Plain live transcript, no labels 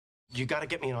You gotta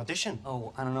get me an audition.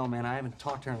 Oh, I don't know, man. I haven't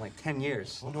talked to her in like 10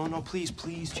 years. Oh, no, please,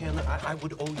 Chandler. I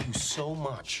would owe you so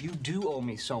much. You do owe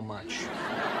me so much. You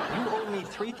owe me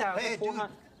 $3,400. Hey, dude.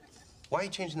 Why are you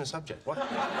changing the subject? What?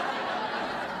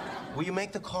 Will you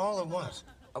make the call or what?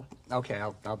 Oh, okay,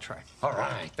 I'll try. All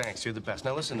right, thanks. You're the best.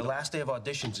 Now, listen, the last day of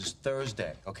auditions is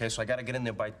Thursday, okay? So I gotta get in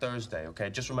there by Thursday, okay?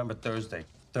 Just remember Thursday.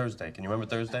 Thursday. Can you remember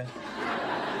Thursday?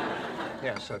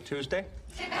 Yeah, so Tuesday?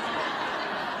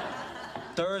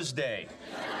 Thursday.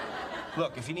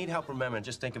 Look, if you need help remembering,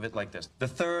 just think of it like this. The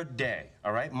third day,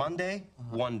 all right? Monday,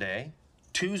 1 day.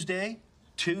 Tuesday,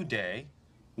 2 day.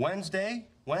 Wednesday,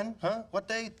 when? Huh? What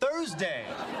day? Thursday.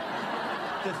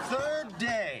 The third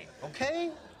day,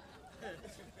 okay?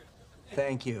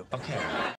 Thank you. Okay.